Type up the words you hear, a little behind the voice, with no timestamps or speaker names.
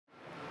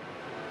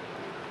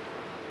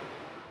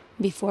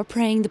Before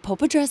praying, the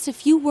Pope addressed a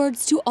few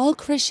words to all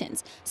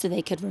Christians so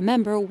they could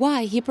remember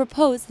why he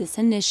proposed this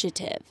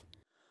initiative.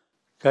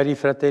 Cari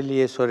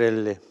fratelli e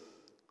sorelle,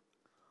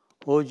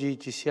 oggi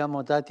ci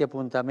siamo dati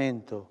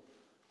appuntamento,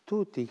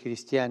 tutti i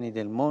cristiani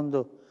del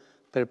mondo,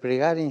 per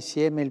pregare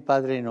insieme il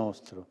Padre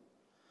nostro,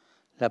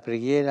 la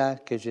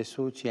preghiera che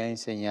Gesù ci ha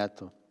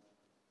insegnato.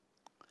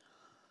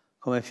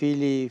 Come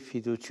figli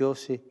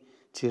fiduciosi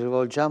ci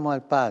rivolgiamo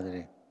al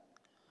Padre,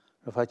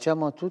 lo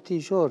facciamo tutti i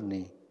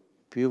giorni,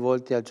 più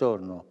volte al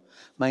giorno,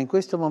 ma in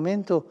questo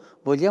momento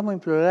vogliamo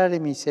implorare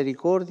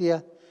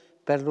misericordia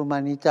per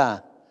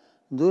l'umanità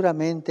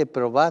duramente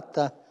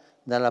provata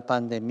dalla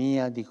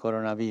pandemia di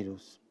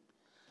coronavirus.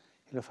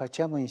 E lo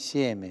facciamo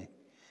insieme,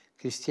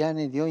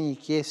 cristiani di ogni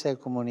chiesa e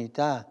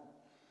comunità,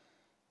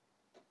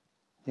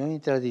 di ogni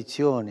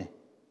tradizione,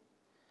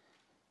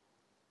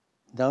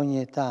 da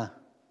ogni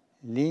età,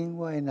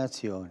 lingua e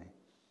nazione.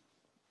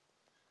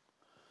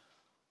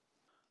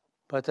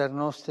 Pater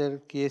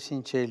noster, qui es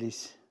in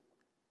celis,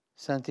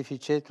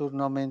 sanctificetur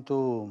nomen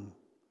tuum,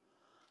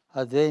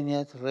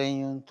 adveniat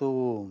regnum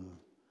tuum,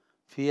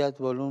 fiat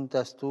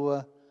voluntas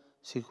tua,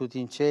 sicut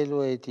in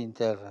cielo et in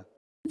terra.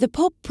 The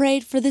Pope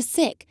prayed for the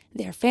sick,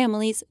 their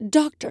families,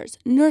 doctors,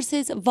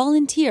 nurses,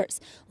 volunteers,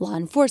 law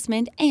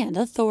enforcement, and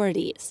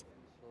authorities.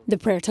 The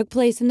prayer took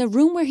place in the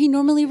room where he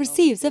normally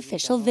receives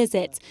official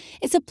visits.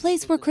 It's a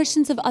place where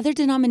Christians of other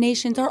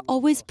denominations are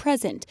always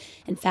present.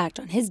 In fact,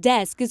 on his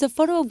desk is a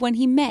photo of when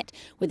he met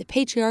with the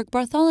Patriarch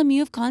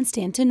Bartholomew of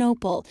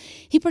Constantinople.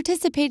 He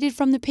participated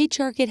from the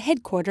Patriarchate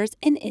headquarters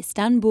in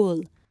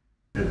Istanbul.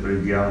 E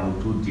preghiamo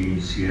tutti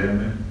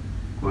insieme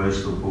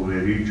questo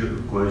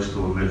pomeriggio,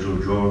 questo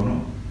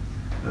mezzogiorno,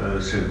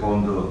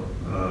 secondo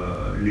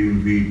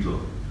l'invito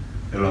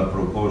e la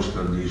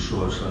proposta di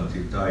Sua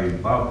Santità il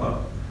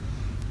Papa,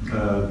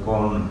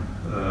 con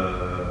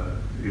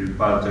il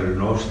Pater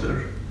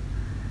Noster,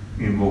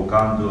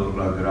 invocando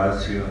la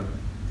grazia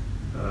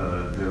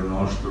del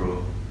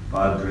nostro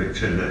Padre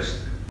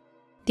Celeste.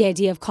 The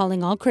idea of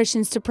calling all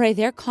Christians to pray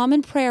their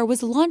common prayer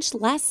was launched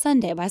last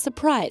Sunday by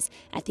surprise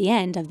at the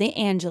end of the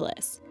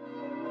Angelus.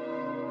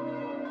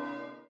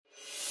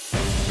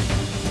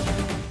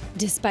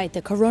 Despite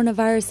the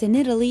coronavirus in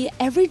Italy,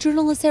 every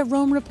journalist at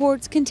Rome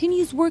Reports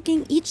continues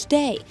working each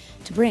day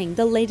to bring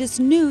the latest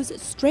news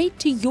straight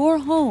to your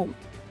home.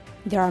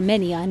 There are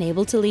many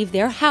unable to leave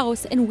their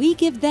house, and we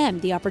give them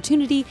the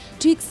opportunity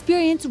to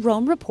experience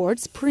Rome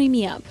Reports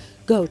Premium.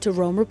 Go to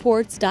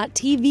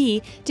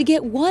romereports.tv to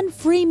get one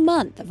free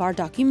month of our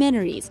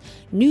documentaries,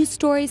 news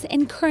stories,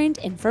 and current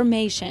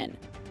information.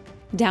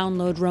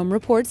 Download Rome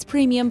Reports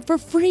Premium for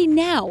free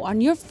now on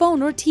your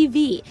phone or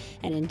TV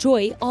and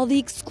enjoy all the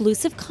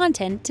exclusive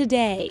content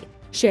today.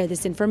 Share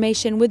this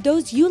information with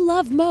those you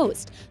love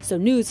most so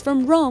news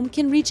from Rome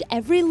can reach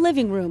every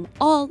living room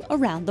all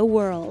around the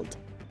world.